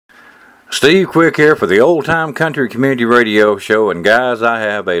Steve Quick here for the Old Time Country Community Radio Show. And guys, I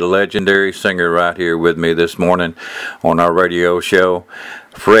have a legendary singer right here with me this morning on our radio show,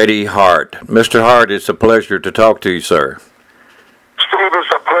 Freddie Hart. Mr. Hart, it's a pleasure to talk to you, sir. Steve,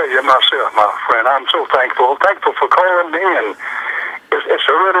 it's a pleasure myself, my friend. I'm so thankful. Thankful for calling me, and it's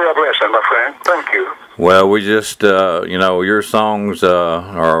really a blessing, my friend. Thank you. Well, we just, your songs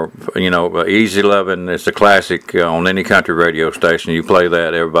are, Easy Lovin'. It's a classic on any country radio station. You play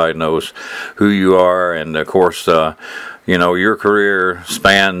that, everybody knows who you are. And, of course, your career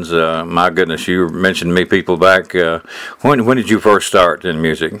spans, my goodness, you mentioned me people back. When did you first start in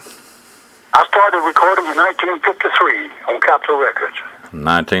music? I started recording in 1953 on Capitol Records.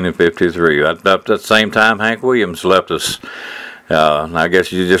 1953. At the same time Hank Williams left us. I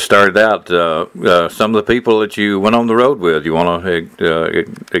guess you just started out. Some of the people that you went on the road with, you want to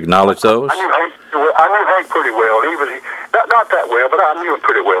acknowledge those? I knew Hank pretty well. He was not that well, but I knew him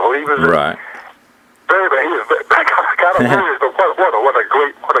pretty well. He was right. Very, he was kind of weird, but what a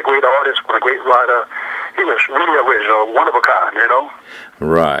great artist, what a great writer. He was really original, one of a kind,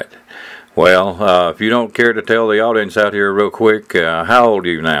 Right. Well, if you don't care to tell the audience out here real quick, how old are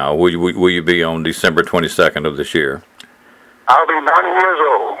you now? Will you be on December 22nd of this year? I'll be 90 years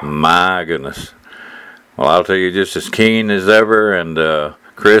old. My goodness. Well, I'll tell you, just as keen as ever. And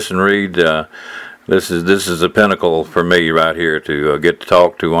Chris and Reed, this is the pinnacle for me right here to get to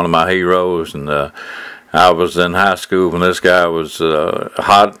talk to one of my heroes. And I was in high school when this guy was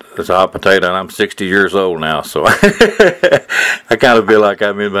hot as a hot potato, and I'm 60 years old now, so I kind of feel like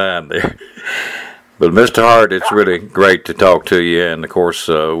I'm in behind there. But Mr. Hart, it's really great to talk to you, and of course,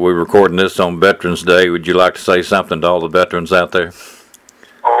 we're recording this on Veterans Day. Would you like to say something to all the veterans out there?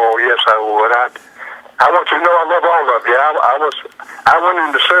 Oh, yes, I would. I want you to know I love all of you. I went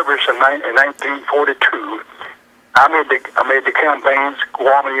into service in 1942. I made the campaigns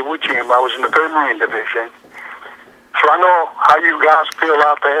Guam and Iwo Jima. I was in the 3rd Marine Division. So I know how you guys feel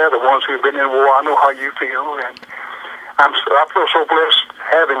out there, the ones who've been in war. I know how you feel, and I feel so blessed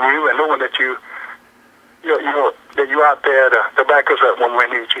having you and knowing that that you're out there to back us up when we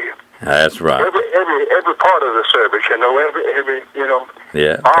need you. That's right. Every part of the service, every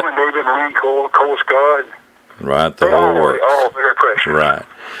yeah. Army, Navy, Marine Corps, Coast Guard. Right, the whole works. All very precious. Right.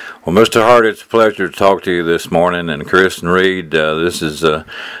 Well, Mr. Hart, it's a pleasure to talk to you this morning, and Chris and Reed, this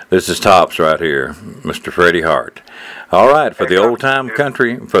is tops right here, Mr. Freddie Hart. All right, for the Old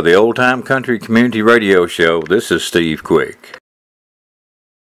Time Country Community Radio Show, this is Steve Quick.